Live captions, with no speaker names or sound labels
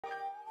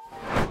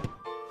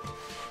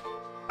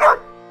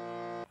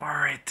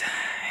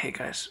Hey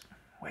guys,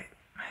 wait,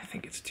 I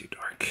think it's too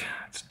dark.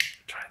 Let's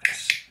try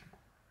this.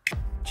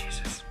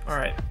 Jesus.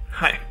 Alright,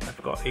 hi.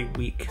 I've got a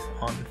week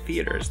on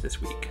theaters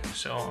this week.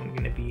 So I'm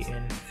gonna be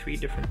in 3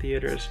 different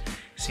theaters,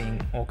 seeing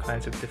all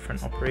kinds of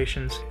different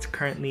operations. It's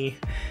currently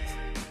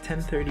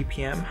 10:30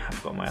 p.m.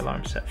 I've got my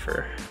alarm set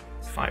for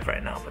 5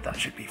 right now, but that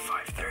should be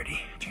 5:30.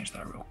 Change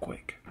that real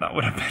quick. That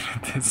would have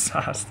been a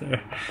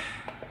disaster.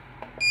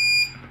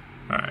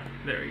 Alright,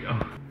 there we go.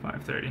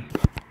 5:30.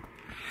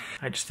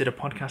 I just did a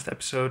podcast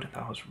episode.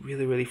 That was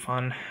really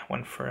fun.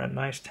 Went for a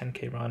nice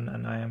 10K run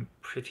and I am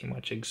pretty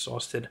much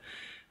exhausted.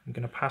 I'm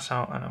gonna pass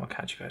out and I'll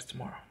catch you guys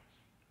tomorrow.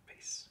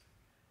 Peace.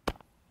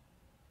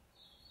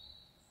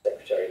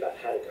 Secretary Matt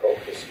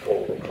Hancock has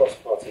called a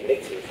cross-party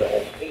meeting for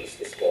MPs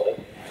this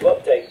morning to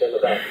update them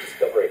about the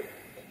discovery.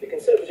 The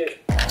Conservative...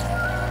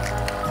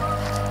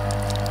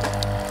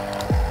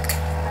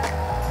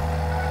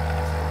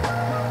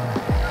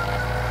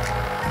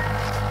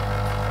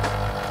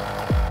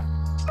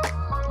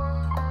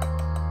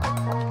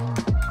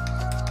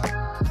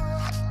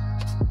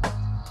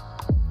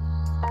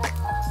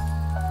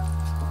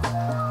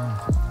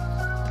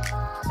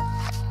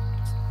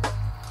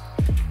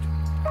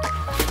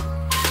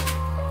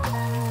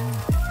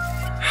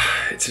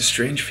 It's a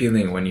strange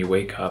feeling when you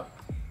wake up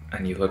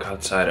and you look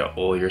outside at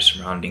all your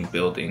surrounding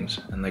buildings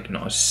and like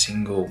not a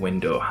single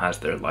window has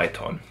their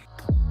light on.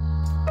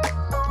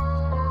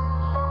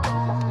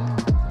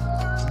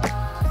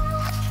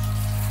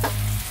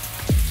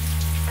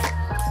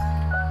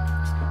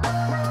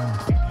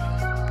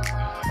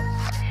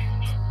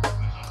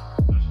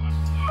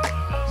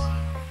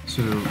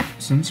 So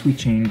since we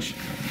change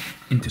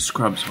into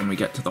scrubs when we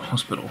get to the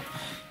hospital,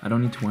 I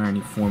don't need to wear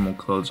any formal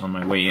clothes on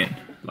my way in,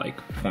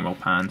 like formal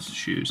pants,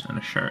 shoes, and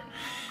a shirt,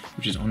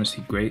 which is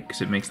honestly great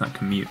because it makes that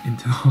commute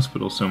into the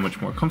hospital so much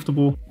more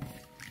comfortable.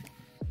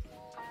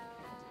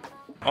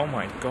 Oh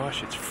my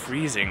gosh, it's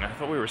freezing. I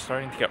thought we were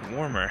starting to get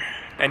warmer.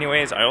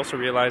 Anyways, I also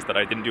realized that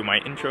I didn't do my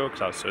intro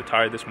because I was so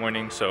tired this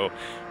morning. So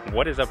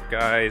what is up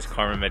guys,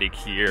 KharmaMedic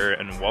here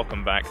and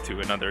welcome back to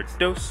another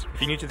dose.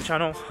 If you're new to the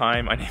channel,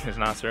 hi, my name is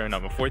Nasir and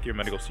I'm a 4th year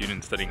medical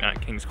student studying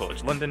at King's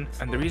College London.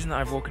 And the reason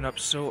I've woken up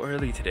so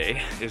early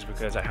today is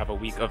because I have a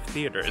week of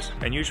theaters.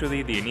 And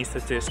usually the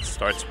anaesthetist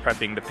starts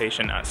prepping the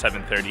patient at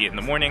 7:30 in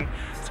the morning.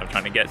 So I'm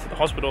trying to get to the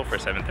hospital for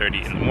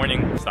 7:30 in the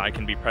morning so that I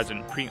can be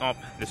present pre-op.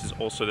 This is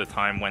also the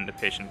time when the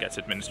patient gets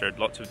administered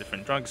lots of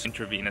different drugs.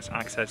 Intravenous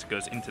access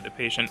goes into the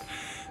patient.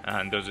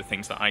 And those are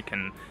things that I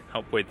can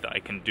help with, that I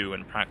can do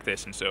and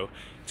practice, and so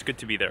it's good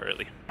to be there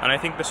early. And I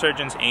think the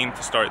surgeons aim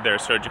to start their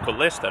surgical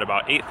list at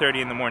about 8:30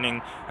 in the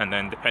morning, and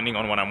then depending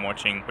on what I'm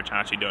watching, which I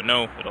actually don't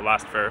know, it'll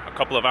last for a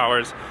couple of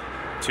hours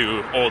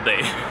to all day.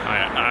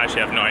 I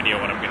actually have no idea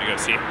what I'm gonna go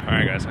see.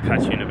 Alright guys, I'll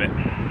catch you in a bit.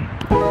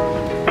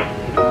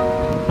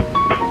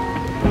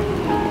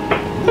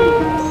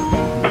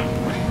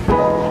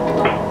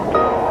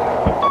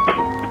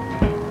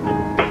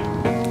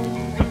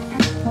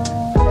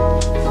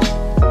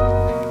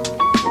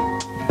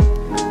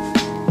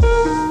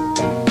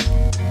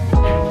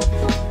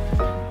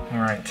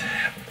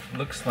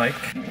 Looks like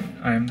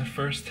I am the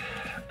first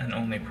and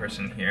only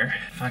person here.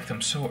 In fact,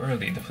 I'm so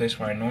early, the place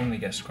where I normally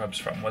get scrubs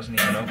from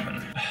wasn't even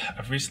open.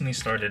 I've recently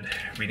started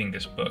reading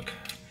this book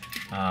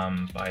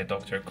by a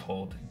doctor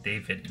called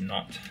David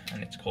Knott,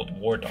 and it's called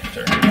War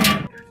Doctor.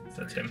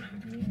 That's him.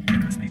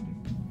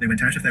 They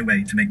went out of their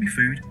way to make me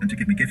food and to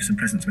give me gifts and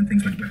presents when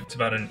things went well. It's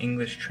about an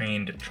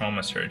English-trained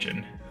trauma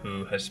surgeon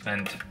who has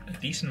spent a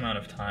decent amount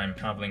of time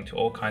traveling to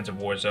all kinds of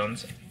war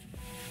zones.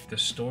 The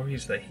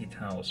stories that he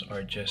tells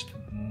are just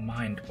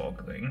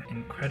mind-boggling,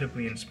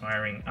 incredibly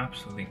inspiring,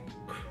 absolutely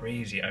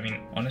crazy. I mean,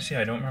 honestly,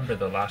 I don't remember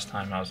the last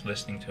time I was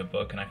listening to a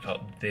book and I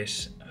felt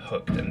this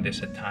hooked and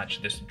this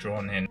attached, this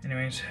drawn in.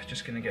 Anyways,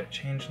 just gonna get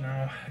changed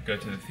now, go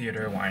to the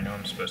theater where I know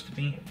I'm supposed to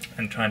be,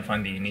 and try and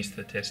find the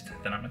anaesthetist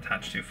that I'm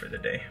attached to for the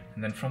day.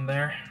 And then from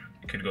there,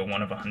 it could go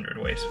one of 100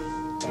 ways.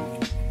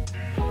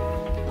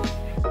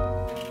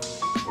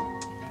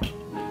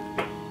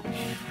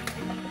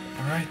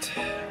 Alright.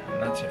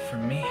 That's it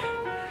from me.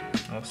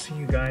 I'll see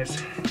you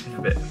guys in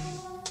a bit.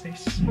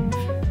 Peace.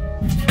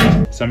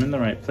 So I'm in the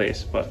right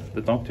place, but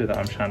the doctor that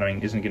I'm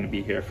shadowing isn't going to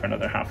be here for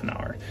another half an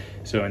hour.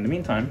 So in the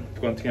meantime,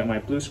 I'm going to get my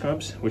blue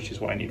scrubs, which is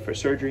what I need for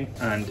surgery,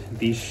 and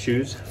these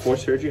shoes for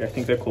surgery. I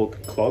think they're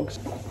called clogs.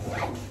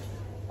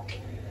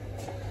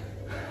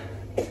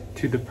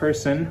 To the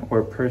person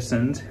or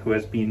persons who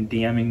has been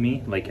DMing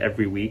me like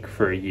every week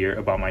for a year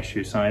about my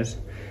shoe size,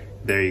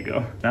 there you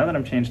go. Now that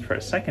I'm changed for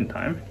a second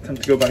time, time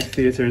to go back to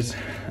theaters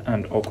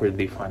and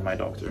awkwardly find my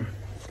doctor.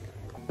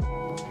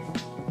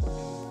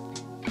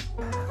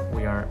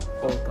 We are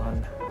all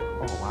done.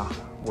 Oh wow.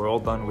 We're all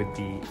done with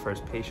the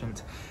first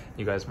patient.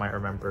 You guys might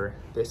remember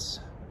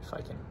this. If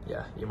I can,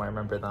 yeah, you might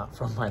remember that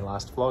from my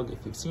last vlog if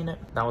you've seen it.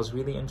 That was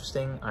really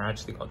interesting. I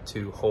actually got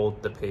to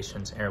hold the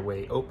patient's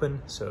airway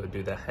open, so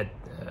do the head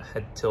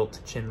tilt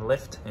chin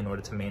lift in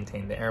order to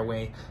maintain the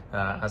airway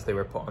as they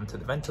were put onto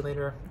the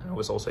ventilator. I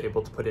was also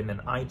able to put in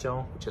an eye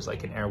gel, which is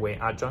like an airway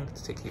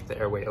adjunct to keep the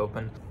airway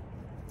open.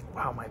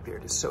 Wow, my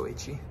beard is so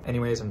itchy.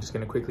 Anyways, I'm just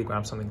gonna quickly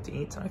grab something to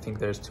eat. I think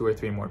there's 2 or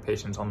 3 more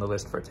patients on the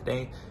list for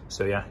today.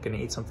 So yeah, gonna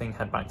eat something,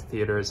 head back to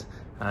theaters,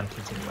 and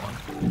continue on.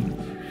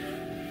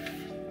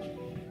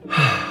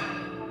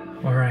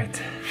 All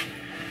right,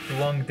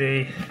 long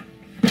day,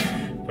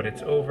 but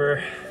it's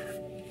over.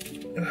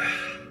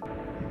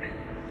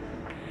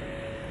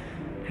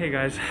 Hey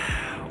guys,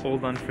 all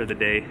done for the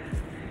day.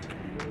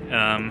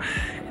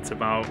 It's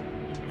about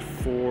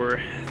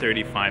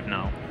 4:35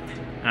 now.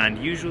 And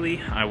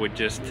usually I would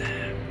just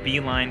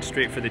beeline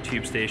straight for the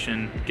tube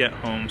station, get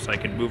home so I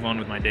could move on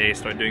with my day,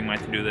 start doing my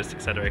to-do list,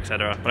 etc,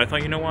 etc. But I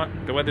thought, you know what,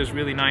 the weather's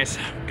really nice,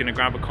 I'm gonna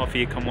grab a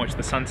coffee, come watch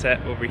the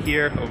sunset over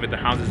here, over the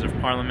Houses of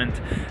Parliament,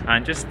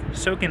 and just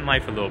soak in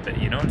life a little bit,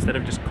 you know, instead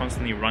of just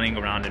constantly running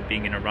around and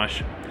being in a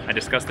rush. I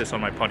discussed this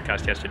on my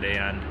podcast yesterday,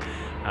 and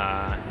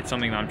it's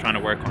something that I'm trying to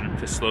work on,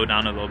 to slow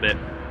down a little bit,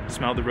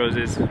 smell the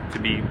roses, to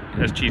be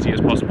as cheesy as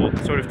possible,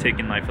 sort of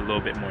taking life a little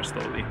bit more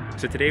slowly.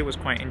 So today was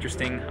quite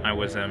interesting. I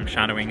was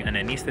shadowing an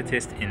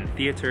anaesthetist in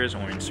theaters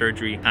or in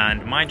surgery,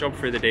 and my job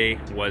for the day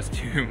was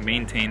to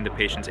maintain the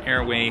patient's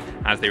airway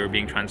as they were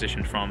being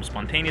transitioned from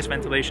spontaneous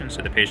ventilation,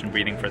 so the patient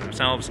breathing for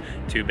themselves,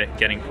 to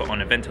getting put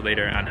on a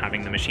ventilator and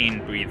having the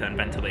machine breathe and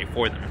ventilate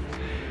for them.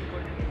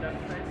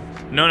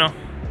 No,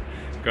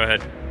 go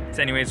ahead.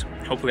 So anyways,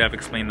 hopefully I've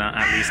explained that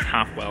at least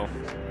half well.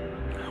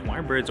 Why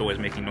are birds always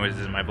making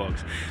noises in my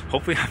vlogs?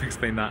 Hopefully I've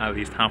explained that at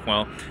least half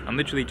well. I'm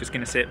literally just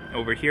gonna sit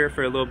over here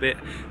for a little bit,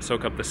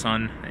 soak up the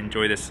sun,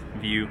 enjoy this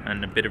view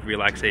and a bit of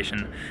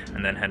relaxation,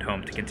 and then head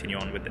home to continue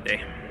on with the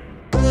day.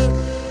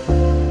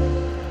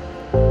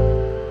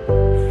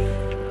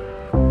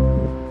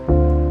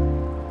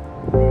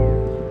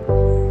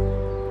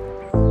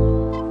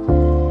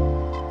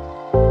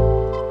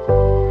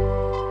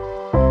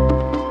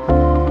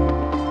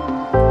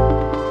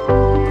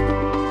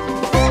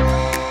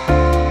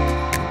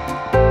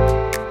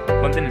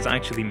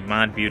 Actually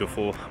mad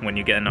beautiful when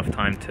you get enough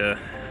time to,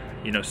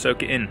 you know,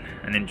 soak it in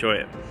and enjoy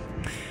it.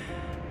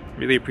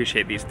 Really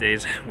appreciate these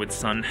days with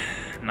sun,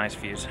 nice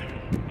views.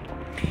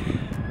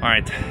 All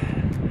right,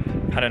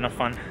 had enough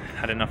fun,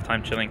 had enough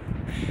time chilling,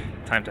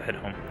 time to head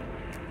home.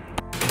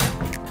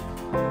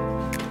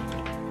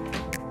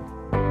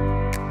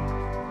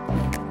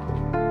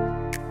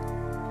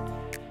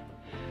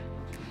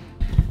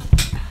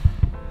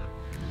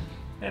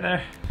 Hey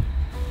there.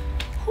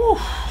 Whew.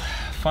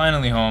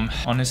 Finally home.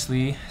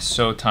 Honestly,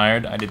 so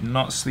tired. I did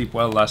not sleep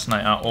well last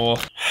night at all.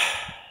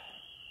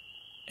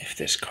 If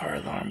this car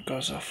alarm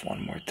goes off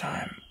one more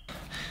time.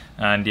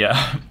 And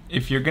yeah,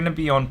 if you're gonna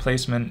be on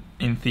placement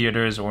in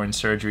theaters or in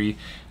surgery,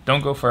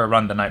 don't go for a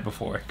run the night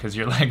before, because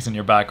your legs and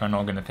your back are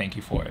not gonna thank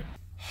you for it.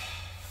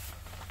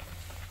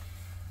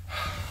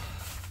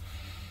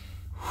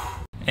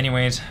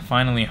 Anyways,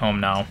 finally home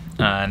now,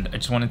 and I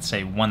just wanted to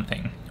say one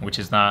thing, which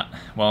is that,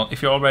 well,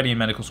 if you're already in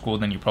medical school,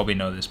 then you probably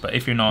know this, but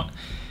if you're not,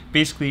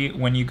 basically,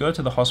 when you go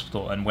to the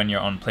hospital and when you're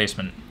on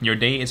placement, your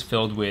day is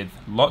filled with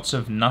lots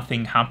of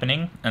nothing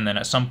happening, and then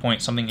at some point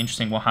something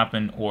interesting will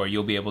happen, or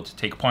you'll be able to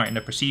take part in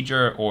a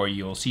procedure, or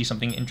you'll see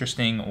something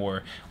interesting,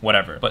 or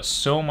whatever. But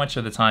so much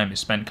of the time is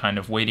spent kind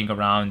of waiting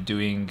around,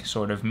 doing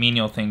sort of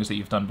menial things that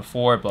you've done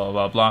before, blah,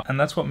 blah, blah. And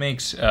that's what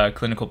makes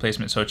clinical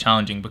placement so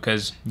challenging,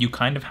 because you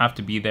kind of have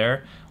to be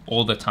there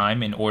all the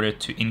time in order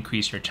to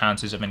increase your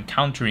chances of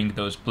encountering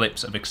those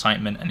blips of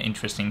excitement and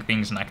interesting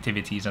things and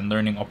activities and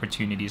learning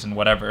opportunities and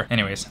whatever.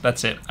 Anyways,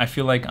 that's it. I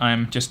feel like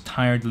I'm just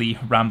tiredly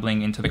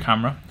rambling into the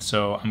camera,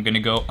 so I'm gonna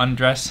go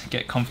undress,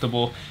 get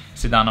comfortable,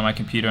 sit down on my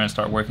computer and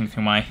start working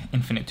through my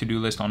infinite to-do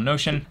list on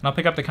Notion. And I'll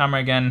pick up the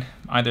camera again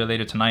either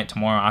later tonight,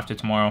 tomorrow, after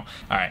tomorrow.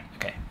 All right,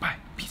 okay, bye,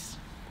 peace.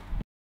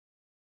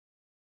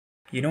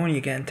 You know when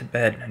you get into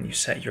bed and you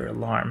set your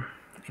alarm,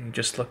 and you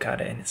just look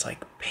at it and it's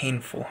like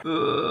painful.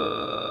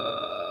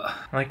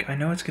 Like, I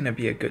know it's gonna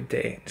be a good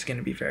day, it's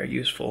gonna be very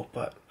useful,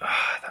 but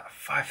that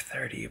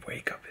 5:30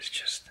 wake up is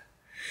just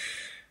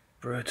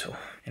brutal.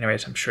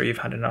 Anyways, I'm sure you've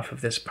had enough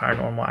of this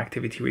paranormal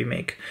activity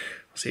remake.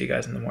 I'll see you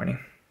guys in the morning.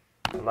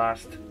 The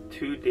last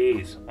 2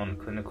 days on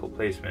clinical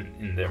placement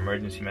in the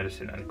emergency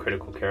medicine and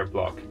critical care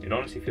block. It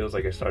honestly feels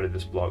like I started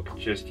this block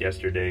just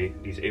yesterday.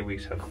 These 8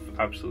 weeks have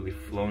absolutely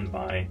flown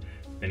by.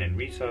 Been in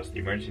resus, the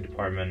emergency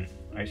department,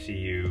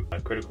 ICU,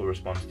 critical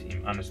response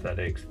team,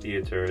 anesthetics,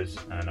 theaters,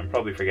 and I'm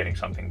probably forgetting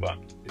something, but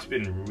it's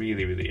been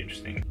really, really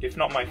interesting. If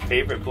not my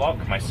favorite block,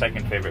 my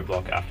second favorite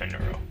block after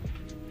neuro.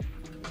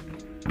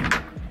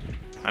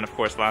 And of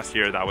course last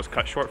year that was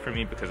cut short for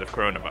me because of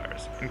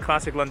coronavirus. In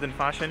classic London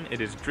fashion,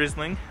 it is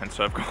drizzling, and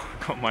so I've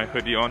got my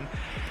hoodie on.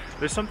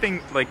 There's something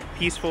like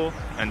peaceful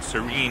and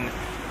serene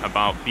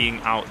about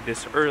being out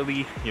this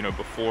early, you know,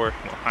 before,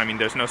 well, I mean,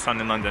 there's no sun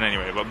in London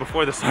anyway, but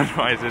before the sun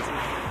rises,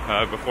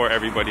 before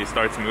everybody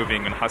starts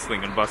moving and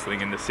hustling and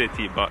bustling in the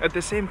city. But at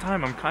the same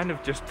time, I'm kind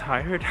of just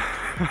tired.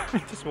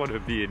 I just want to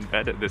be in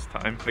bed at this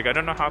time. Like, I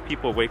don't know how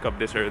people wake up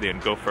this early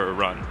and go for a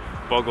run.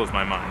 Boggles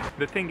my mind.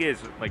 The thing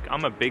is, like,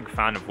 I'm a big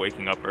fan of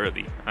waking up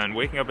early, and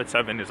waking up at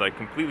 7 is like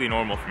completely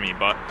normal for me,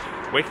 but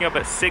waking up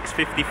at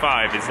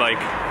 6:55 is like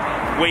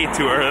way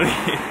too early.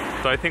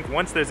 So I think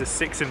once there's a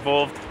 6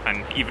 involved,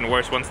 and even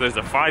worse, once there's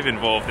a 5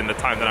 involved in the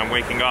time that I'm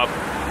waking up,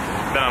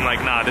 then I'm like,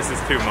 nah, this is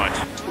too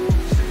much.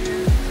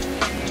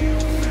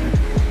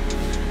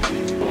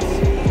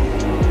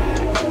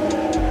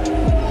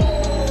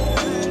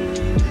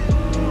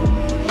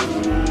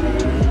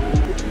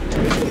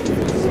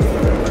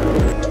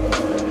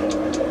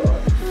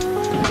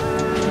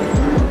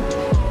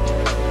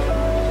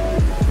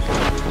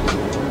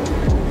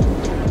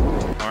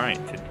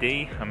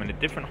 Today I'm in a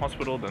different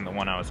hospital than the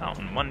one I was out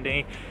on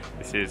Monday.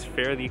 This is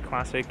fairly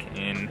classic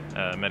in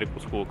medical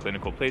school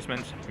clinical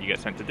placements. You get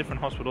sent to different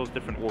hospitals,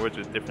 different wards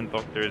with different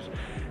doctors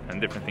and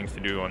different things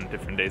to do on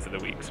different days of the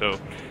week. So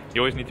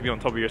you always need to be on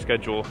top of your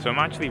schedule. So I'm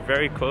actually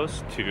very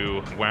close to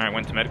where I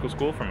went to medical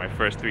school for my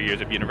first 3 years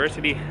of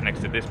university,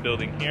 next to this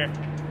building here.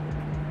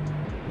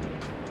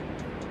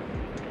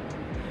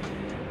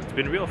 It's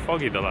been real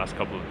foggy the last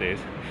couple of days.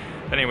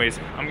 Anyways,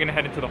 I'm gonna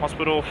head into the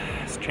hospital,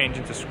 change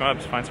into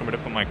scrubs, find somewhere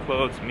to put my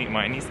clothes, meet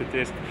my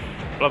anaesthetist,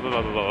 blah blah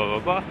blah blah blah blah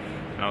blah,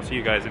 and I'll see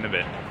you guys in a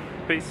bit.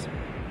 Peace.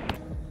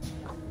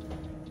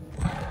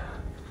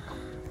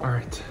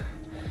 Alright,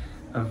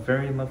 a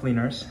very lovely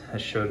nurse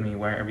has showed me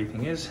where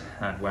everything is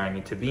and where I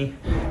need to be,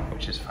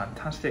 which is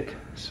fantastic.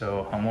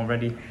 So I'm all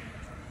ready,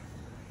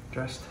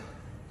 dressed,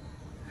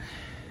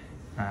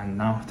 and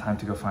now time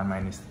to go find my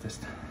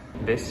anaesthetist.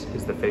 This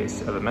is the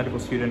face of a medical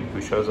student who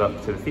shows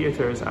up to the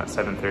theaters at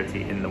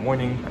 7:30 in the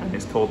morning and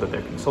is told that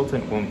their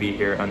consultant won't be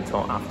here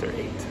until after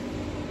 8.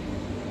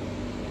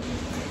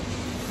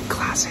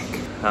 Classic.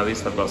 At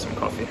least I've got some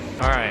coffee.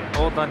 Alright,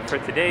 all done for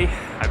today.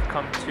 I've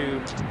come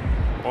to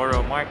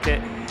Oro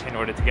Market in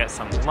order to get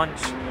some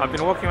lunch. I've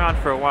been walking around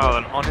for a while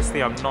and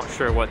honestly I'm not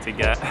sure what to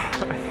get.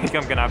 I think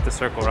I'm gonna have to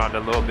circle around a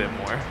little bit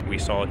more. We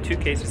saw 2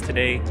 cases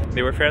today.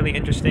 They were fairly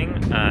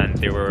interesting and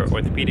they were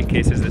orthopedic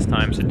cases this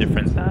time, so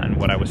different than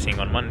what I was seeing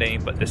on Monday,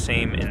 but the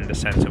same in the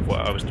sense of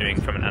what I was doing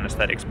from an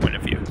anesthetics point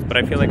of view. But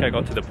I feel like I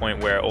got to the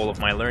point where all of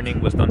my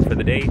learning was done for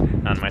the day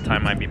and my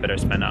time might be better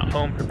spent at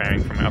home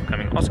preparing for my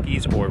upcoming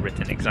OSCEs or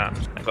written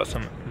exams. I got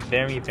some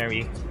very,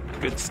 very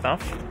good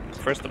stuff.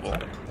 First of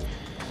all,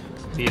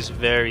 these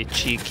very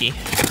cheeky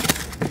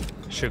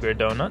sugar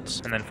donuts,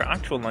 and then for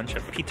actual lunch,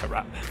 a pita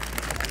wrap.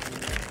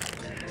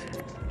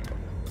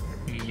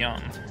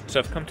 Yum. So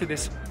I've come to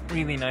this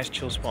really nice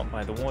chill spot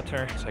by the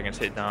water so I can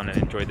sit down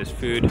and enjoy this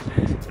food,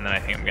 and then I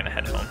think I'm gonna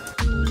head home.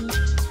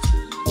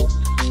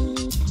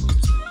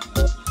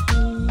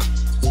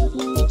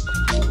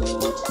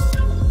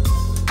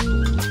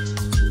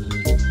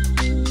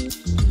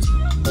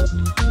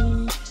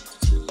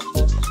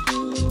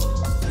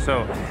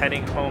 So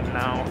heading home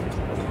now.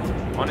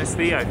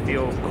 Honestly, I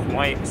feel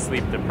quite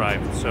sleep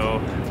deprived,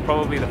 so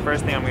probably the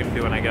first thing I'm going to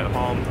do when I get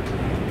home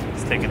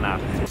is take a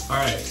nap.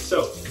 Alright,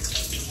 so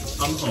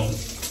I'm home,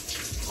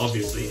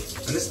 obviously,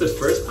 and this is the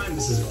first time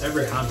this has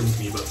ever happened to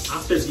me, but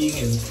after being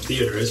in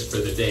theaters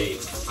for the day,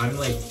 I'm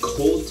like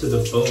cold to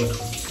the bone.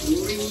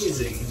 I'm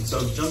freezing. So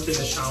I've jumped in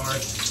the shower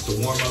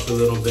to warm up a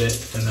little bit,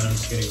 and then I'm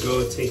just going to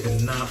go take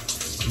a nap.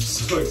 I'm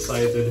so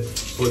excited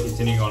for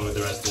continuing on with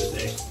the rest of the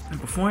day.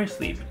 And before I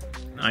sleep,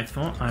 I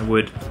thought I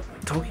would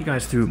talk you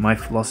guys through my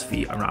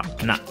philosophy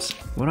around naps.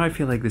 What I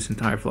feel like this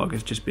entire vlog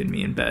has just been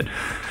me in bed.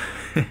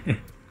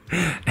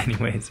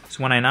 Anyways,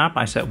 so when I nap,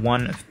 I set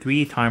one of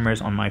 3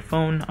 timers on my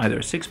phone, either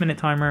a 6-minute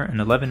timer, an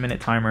 11-minute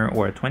timer,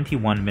 or a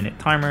 21-minute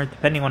timer,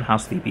 depending on how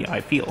sleepy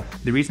I feel.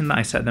 The reason that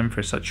I set them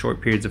for such short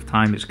periods of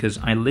time is because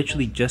I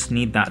literally just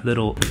need that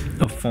little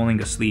of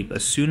falling asleep.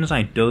 As soon as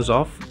I doze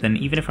off, then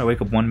even if I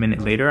wake up 1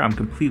 minute later, I'm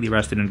completely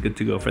rested and good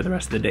to go for the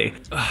rest of the day.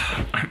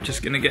 I'm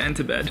just gonna get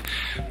into bed,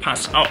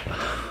 pass out,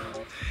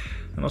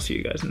 and I'll see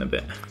you guys in a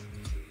bit.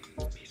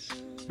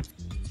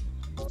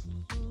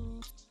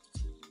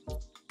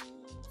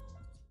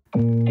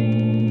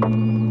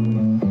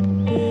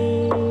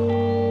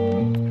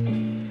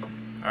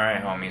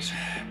 Alright homies,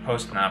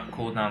 post-nap,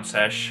 cool down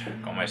sesh,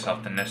 got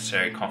myself the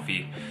necessary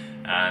coffee,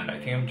 and I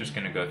think I'm just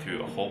going to go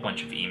through a whole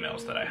bunch of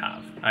emails that I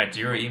have. I had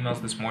 0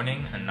 emails this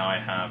morning, and now I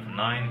have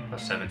 9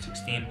 plus 7,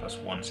 16 plus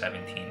 1,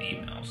 17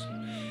 emails.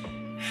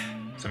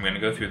 So I'm going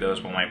to go through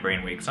those when my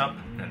brain wakes up,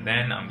 and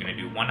then I'm going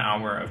to do 1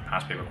 hour of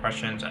past paper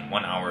questions and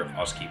 1 hour of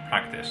OSCE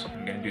practice.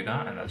 I'm going to do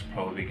that, and that's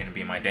probably going to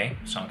be my day.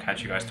 So I'll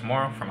catch you guys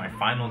tomorrow for my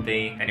final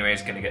day.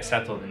 Anyways, going to get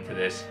settled into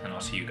this, and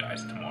I'll see you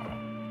guys tomorrow.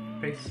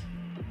 Peace.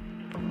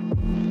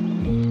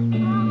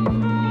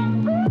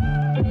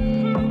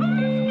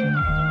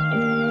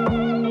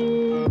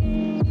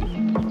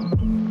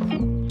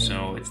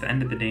 It's the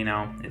end of the day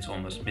now. It's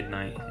almost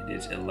midnight. It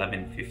is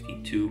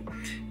 11:52,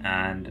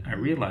 and I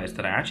realized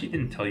that I actually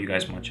didn't tell you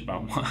guys much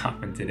about what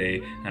happened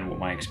today and what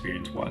my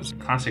experience was.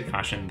 Classic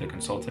fashion, the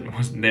consultant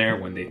wasn't there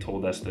when they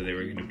told us that they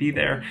were going to be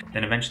there.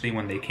 Then eventually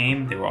when they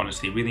came, they were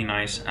honestly really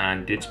nice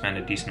and did spend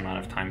a decent amount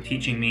of time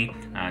teaching me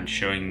and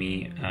showing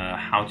me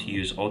how to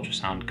use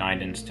ultrasound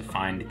guidance to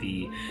find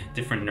the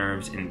different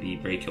nerves in the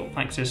brachial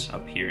plexus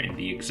up here in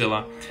the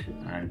axilla,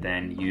 and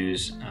then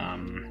use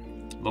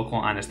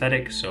local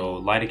anesthetic,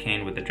 so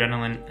lidocaine with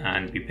adrenaline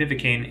and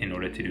bupivacaine in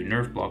order to do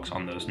nerve blocks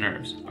on those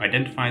nerves.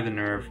 Identify the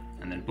nerve,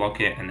 and then block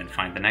it, and then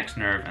find the next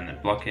nerve, and then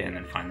block it, and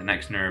then find the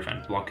next nerve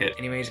and block it.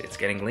 Anyways, it's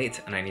getting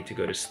late and I need to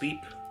go to sleep.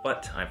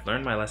 But I've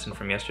learned my lesson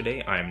from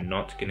yesterday. I'm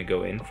not gonna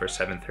go in for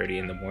 7:30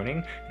 in the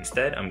morning.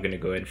 Instead, I'm gonna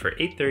go in for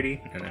 8:30,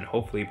 and then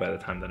hopefully by the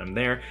time that I'm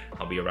there,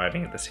 I'll be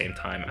arriving at the same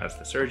time as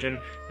the surgeon,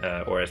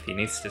 or as the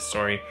anesthetist,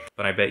 sorry.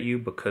 But I bet you,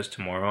 because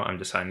tomorrow I'm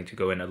deciding to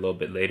go in a little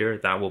bit later,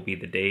 that will be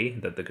the day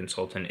that the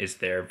consultant is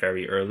there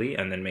very early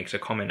and then makes a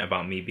comment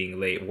about me being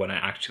late when I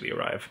actually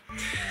arrive.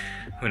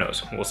 Who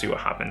knows? We'll see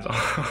what happens.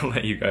 I'll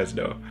let you guys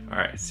know. All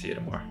right, see you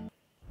tomorrow.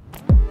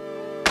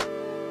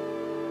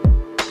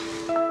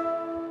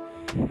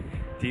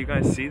 Do you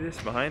guys see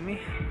this behind me?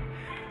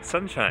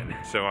 Sunshine.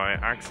 So I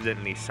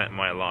accidentally set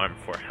my alarm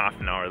for half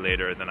an hour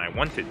later than I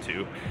wanted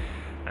to.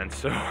 And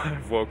so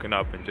I've woken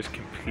up and just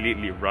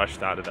completely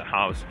rushed out of the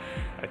house.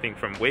 I think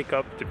from wake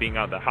up to being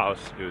out of the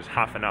house, it was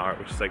half an hour,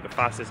 which is like the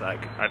fastest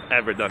I've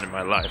ever done in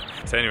my life.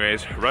 So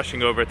anyways,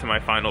 rushing over to my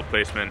final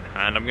placement,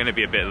 and I'm gonna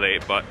be a bit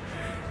late, but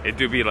it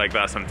do be like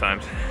that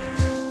sometimes.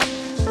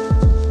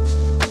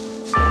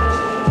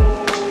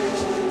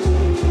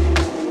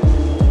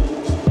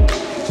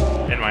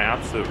 My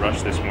absolute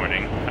rush this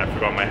morning, I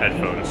forgot my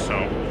headphones, so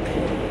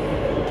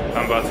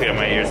I'm about to get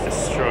my ears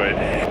destroyed.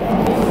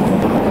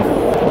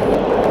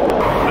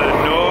 The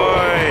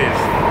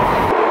noise!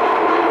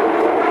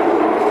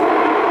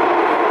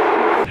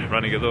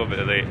 Running a little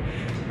bit late.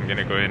 I'm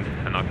gonna go in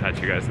and I'll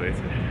catch you guys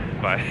later.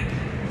 Bye.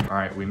 All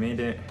right, we made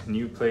it.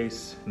 New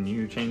place,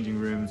 new changing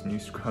rooms, new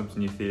scrubs,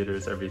 new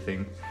theaters,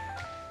 everything.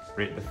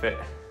 Rate the fit.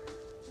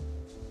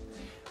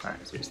 All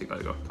right, seriously,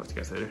 gotta go. Talk to you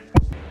guys later.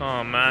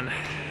 Oh man.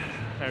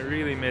 I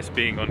really miss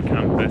being on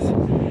campus.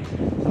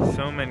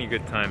 So many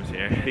good times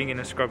here. Being in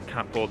a scrub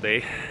cap all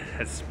day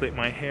has split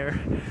my hair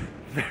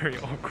very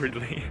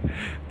awkwardly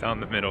down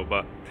the middle,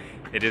 but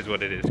it is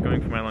what it is. Going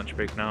for my lunch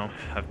break now.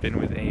 I've been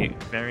with a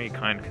very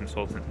kind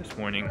consultant this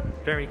morning.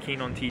 Very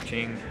keen on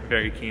teaching,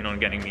 very keen on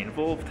getting me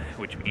involved,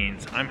 which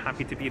means I'm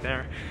happy to be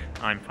there.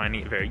 I'm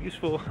finding it very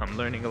useful. I'm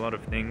learning a lot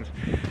of things,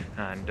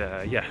 and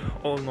yeah,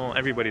 all in all,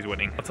 everybody's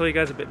winning. I'll tell you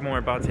guys a bit more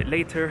about it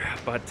later,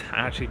 but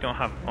I actually don't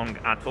have long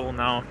at all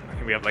now. I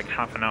think we have like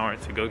half an hour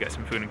to go get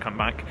some food and come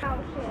back.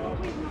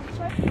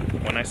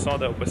 When I saw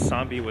that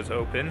wasabi was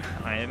open,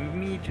 I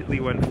immediately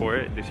went for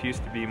it. This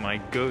used to be my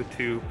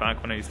go-to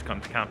back when I used to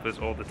come to campus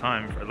all the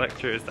time for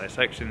lectures,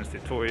 dissections,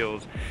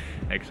 tutorials,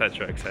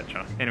 etc,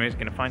 etc. Anyways,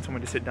 gonna find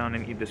somewhere to sit down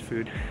and eat this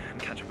food and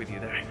catch up with you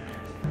there.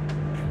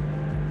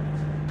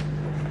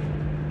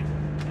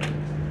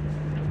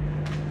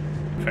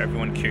 For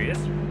everyone curious,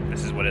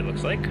 this is what it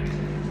looks like.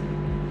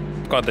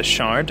 Got the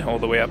Shard all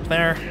the way up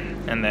there,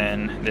 and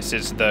then this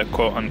is the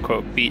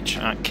quote-unquote beach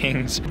at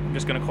King's. I'm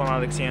just gonna call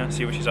Alexia,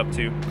 see what she's up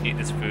to, eat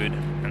this food,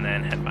 and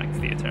then head back to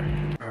theatre.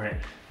 All right,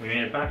 we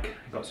made it back,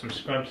 got some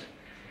scrubs.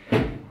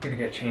 Gonna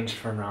get changed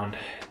for round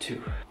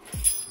 2.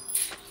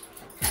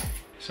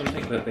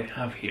 Something that they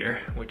have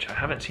here, which I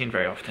haven't seen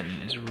very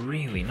often, is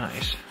really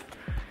nice.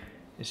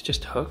 It's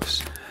just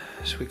hooks,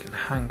 so we can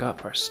hang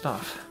up our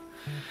stuff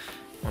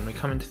when we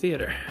come into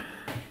theatre.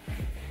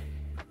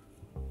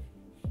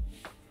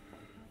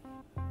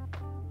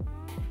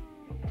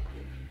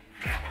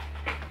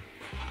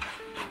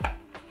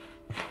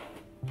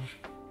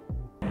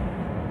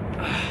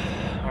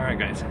 Alright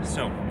guys,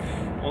 so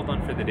all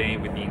done for the day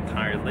with the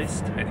entire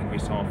list. I think we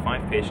saw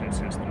 5 patients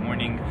since the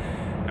morning.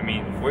 I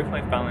mean,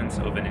 work-life balance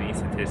of an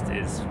anesthetist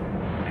is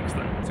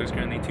excellent. So it's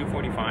currently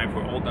 2:45,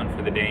 we're all done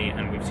for the day,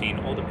 and we've seen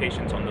all the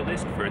patients on the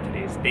list for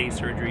today's day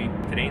surgery.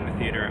 Today in the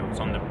theatre, I was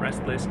on the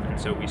breast list, and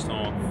so we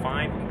saw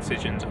 5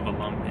 excisions of a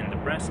lump in the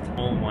breast,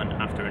 all one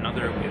after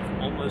another, with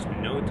almost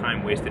no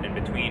time wasted in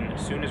between.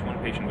 As soon as one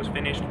patient was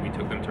finished, we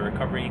took them to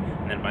recovery,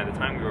 and then by the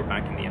time we were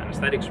back in the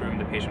anesthetics room,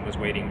 the patient was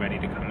waiting ready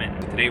to come in.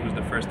 Today was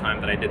the first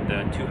time that I did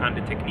the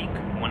two-handed technique,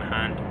 one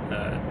hand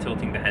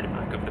tilting the head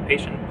back of the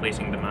patient,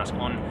 placing the mask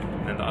on,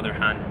 and then the other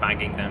hand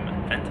bagging them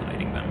and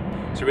ventilating them.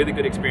 It's a really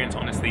good experience,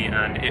 honestly,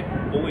 and it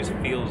always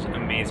feels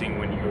amazing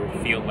when you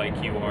feel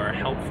like you are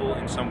helpful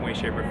in some way,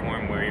 shape, or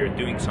form, where you're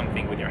doing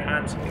something with your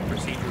hands, something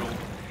procedural.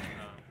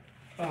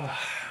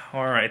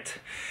 All right,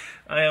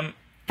 I am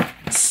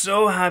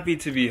so happy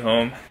to be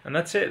home. And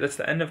that's it. That's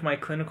the end of my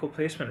clinical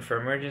placement for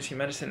emergency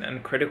medicine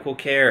and critical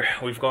care.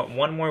 We've got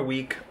 1 more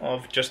week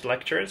of just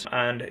lectures,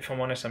 and if I'm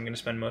honest, I'm going to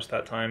spend most of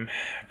that time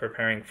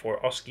preparing for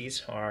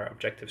OSCEs, our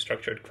objective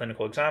structured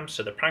clinical exams,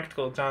 so the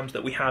practical exams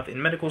that we have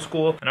in medical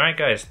school. And alright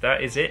guys,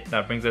 that is it.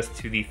 That brings us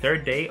to the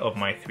 3rd day of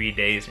my 3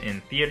 days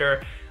in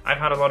theatre. I've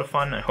had a lot of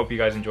fun. I hope you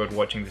guys enjoyed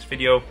watching this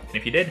video, and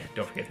if you did,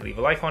 don't forget to leave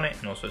a like on it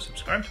and also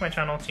subscribe to my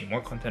channel to see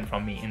more content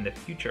from me in the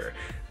future.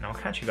 And I'll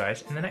catch you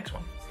guys in the next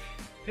one.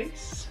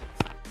 Peace.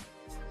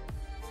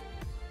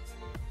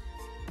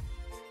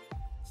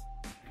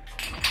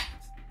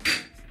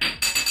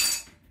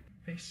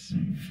 Peace.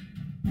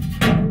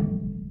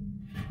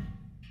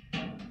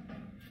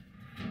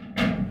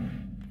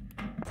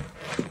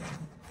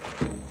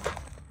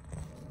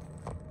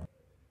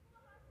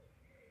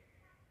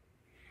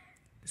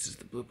 This is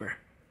the blooper.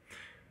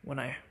 When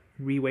I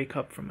re-wake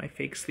up from my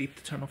fake sleep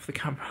to turn off the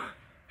camera.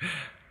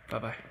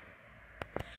 Bye-bye.